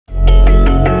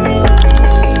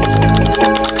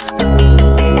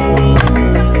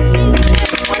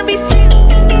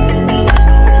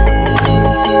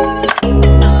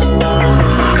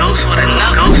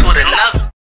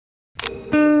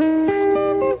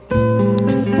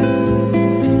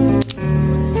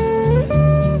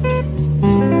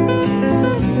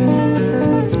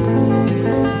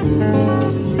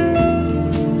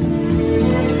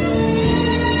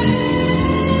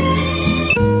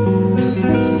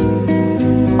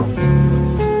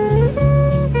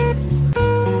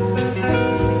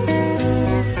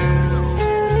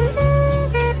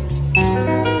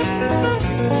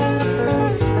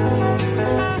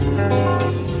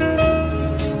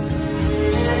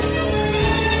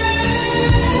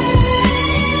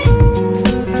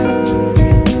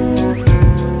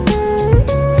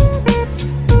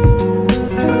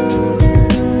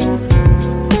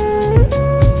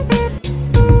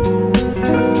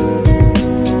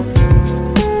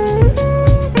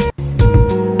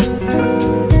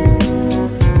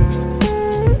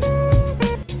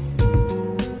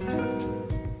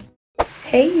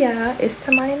y'all, it's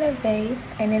𝐡𝐮𝐰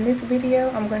and in this video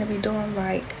I'm going to be doing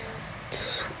like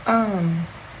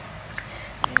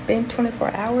spend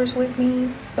 24 hours with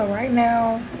me. So right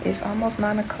now it's almost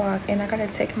 9 o'clock and I gotta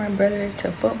take my brother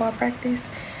to football practice,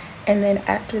 and then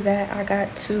after that I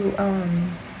got to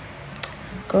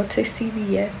go to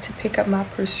CVS to pick up my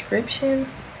prescription.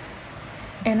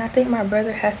 And I think my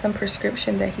brother has some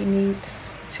prescription that he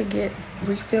needs to get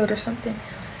refilled or something,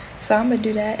 so I'm gonna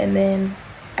do that, and then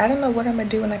I don't know what I'm gonna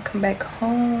do when I come back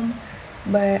home,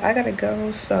 but I gotta go.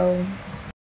 So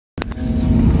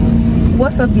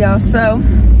what's up, y'all? So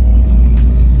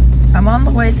I'm on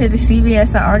the way to the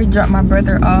CVS. I already dropped my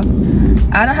brother off.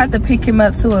 I don't have to pick him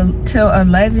up till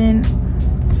 11,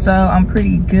 so I'm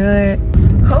pretty good.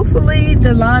 Hopefully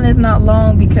the line is not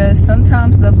long, because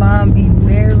sometimes the line be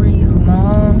very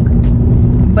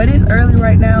long, but it's early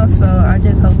right now, so I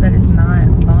just hope that it's not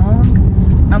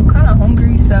long. I'm kind of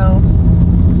hungry, so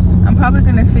I'm probably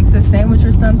gonna fix a sandwich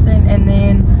or something, and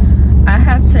then I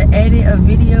have to edit a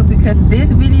video because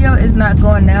this video is not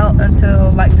going out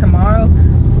until like tomorrow,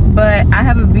 but I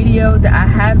have a video that I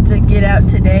have to get out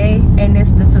today, and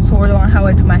it's the tutorial on how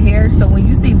I do my hair. So when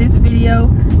you see this video,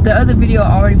 the other video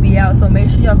will already be out, so make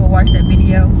sure y'all go watch that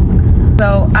video.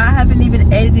 So I haven't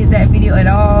even edited that video at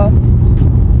all,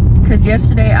 because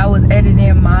yesterday I was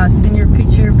editing my senior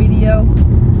picture video.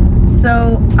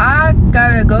 So I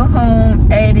gotta go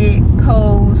home, edit,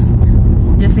 post,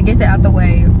 just to get that out the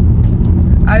way.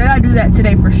 I gotta do that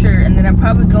today for sure, and then I'm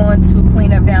probably going to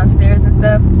clean up downstairs and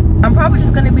stuff. I'm probably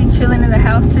just gonna be chilling in the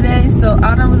house today, so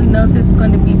I don't really know if this is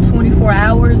gonna be 24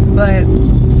 hours, but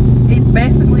it's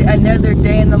basically another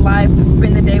day in the life,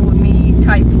 spend the day with me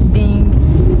type thing.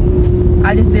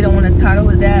 I just didn't want to title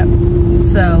it that.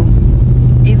 So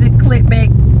is it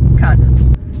clickbait?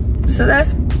 Kinda. So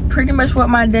that's pretty much what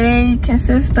my day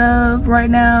consists of right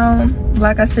now.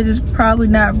 Like I said, it's probably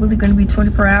not really going to be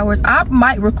 24 hours. I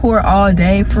might record all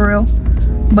day for real,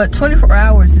 but 24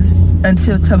 hours is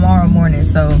until tomorrow morning,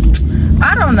 so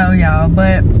I don't know, y'all,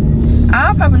 but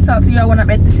I'll probably talk to y'all when I'm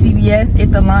at the CVS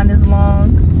if the line is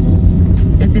long.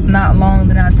 If it's not long,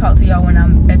 then I'll talk to y'all when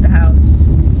I'm at the house.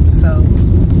 So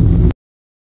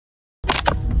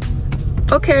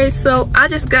okay, so I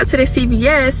just got to the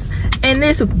CVS, and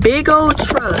this big old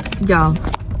truck, y'all,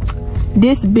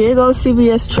 this big old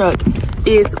CVS truck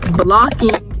is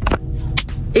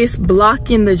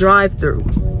blocking the drive-through.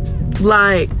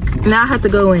 Like, now I have to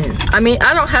go in. I mean,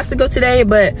 I don't have to go today,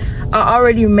 but I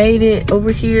already made it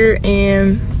over here,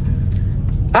 and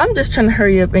I'm just trying to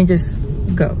hurry up and just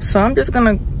go. So I'm just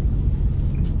gonna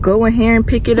go in here and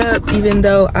pick it up, even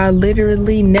though I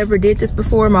literally never did this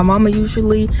before. My mama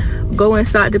usually go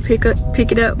inside to pick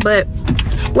it up, but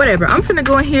whatever. I'm finna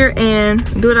go in here and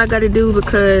do what I gotta do,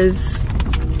 because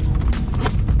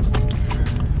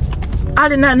I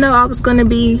did not know I was gonna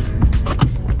be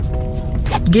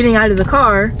getting out of the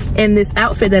car in this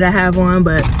outfit that I have on,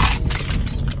 but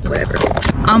whatever.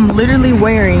 I'm literally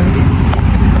wearing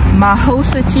my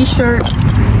𝐡𝐚𝐯 t-shirt,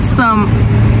 some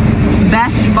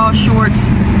basketball shorts,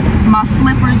 my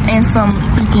slippers, and some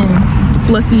freaking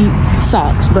fluffy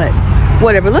socks, but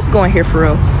whatever. Let's go in here for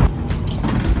real.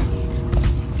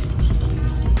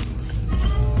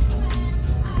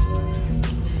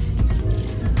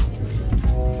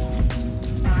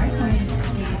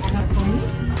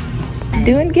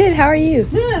 Doing good. How are you?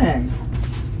 Good.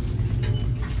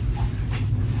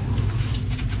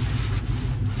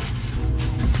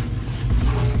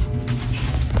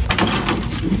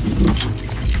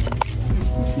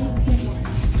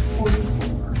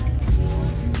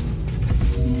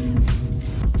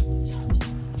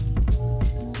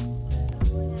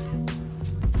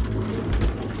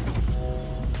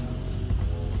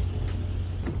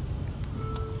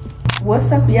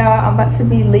 What's up, y'all? I'm about to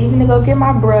be leaving to go get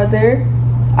my brother.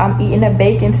 I'm eating a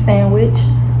bacon sandwich.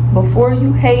 Before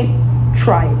you hate,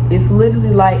 try it. It's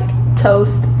literally like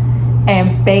toast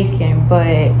and bacon,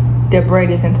 but the bread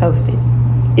isn't toasted.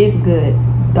 It's good.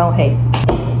 Don't hate.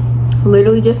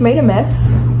 Literally just made a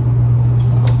mess.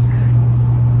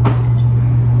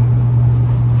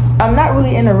 I'm not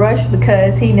really in a rush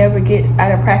because he never gets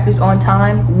out of practice on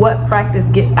time. What practice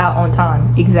gets out on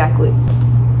time? Exactly.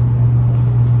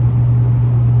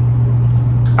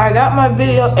 I got my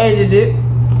video edited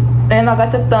and I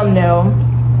got the thumbnail,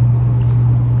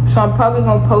 so I'm probably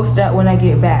gonna post that when I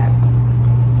get back.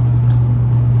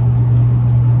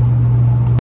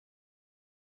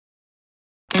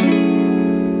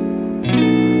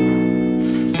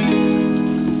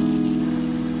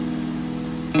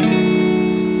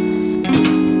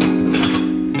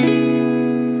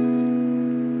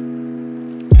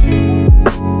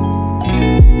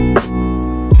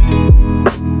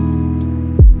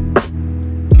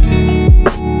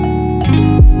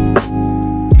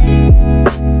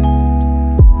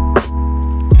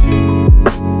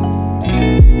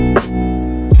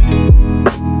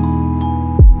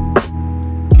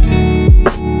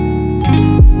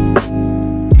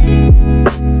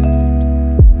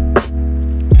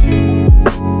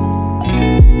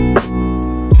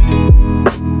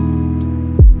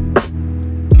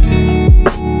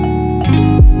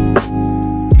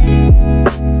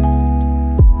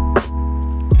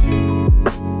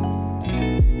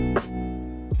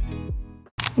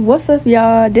 What's up,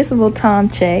 y'all? This is a little time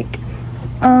check.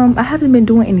 I haven't been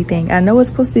doing anything. I know it's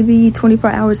supposed to be 24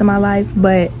 hours of my life,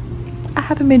 but I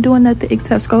haven't been doing nothing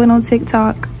except scrolling on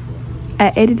TikTok. I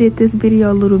edited this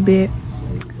video a little bit.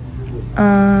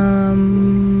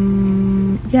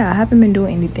 Yeah, I haven't been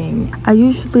doing anything. I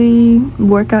usually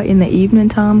work out in the evening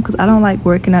time because I don't like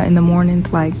working out in the mornings,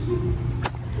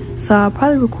 so I'll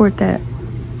probably record that.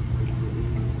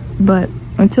 But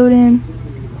until then,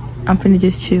 I'm finna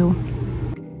just chill.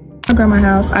 At grandma's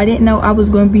house, I didn't know I was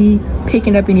gonna be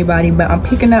picking up anybody, but I'm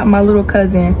picking up my little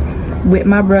cousin with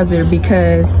my brother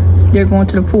because they're going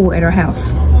to the pool at our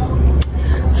house.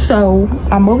 So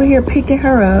I'm over here picking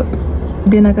her up.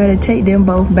 Then I gotta take them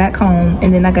both back home,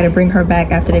 and then I gotta bring her back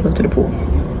after they go to the pool.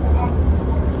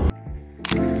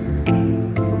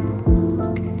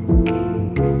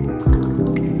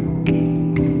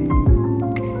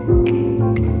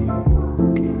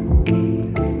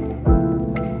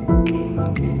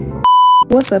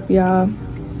 What's up, y'all?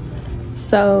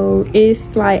 So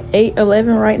it's like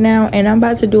 8:11 right now, and I'm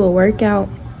about to do a workout.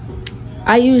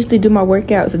 I usually do my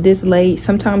workouts this late,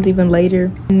 sometimes even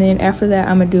later, and then after that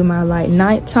I'm gonna do my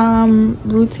nighttime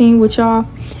routine with y'all,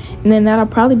 and then that'll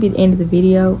probably be the end of the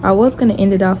video. I was gonna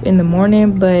end it off in the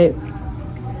morning, but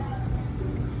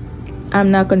I'm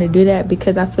not gonna do that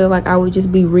because I feel like I would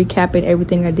just be recapping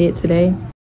everything I did today.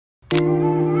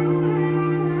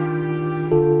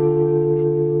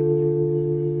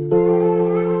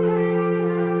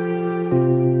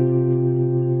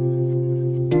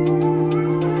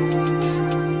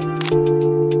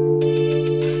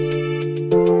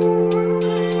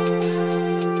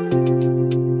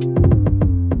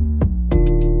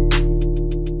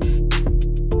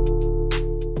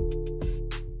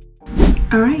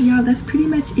 Alright, y'all, that's pretty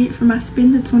much it for my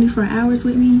spend the 24 hours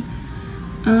with me.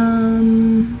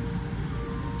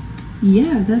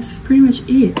 Yeah, that's pretty much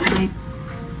it.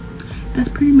 That's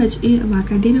pretty much it. I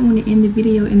didn't want to end the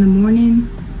video in the morning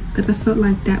because I felt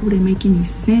like that wouldn't make any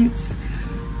sense.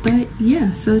 But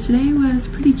yeah, so today was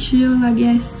pretty chill, I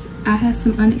guess. I had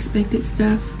some unexpected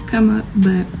stuff come up,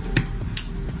 but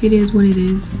it is what it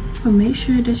is. So make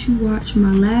sure that you watch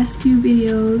my last few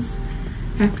videos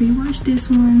after you watch this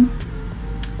one.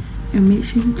 And make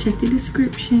sure you check the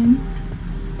description,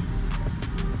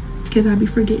 because I'll be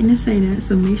forgetting to say that.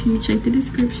 So make sure you check the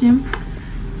description.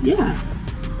 Yeah.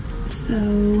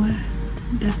 So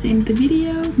that's the end of the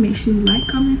video. Make sure you like,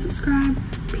 comment, and subscribe.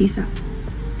 Peace out.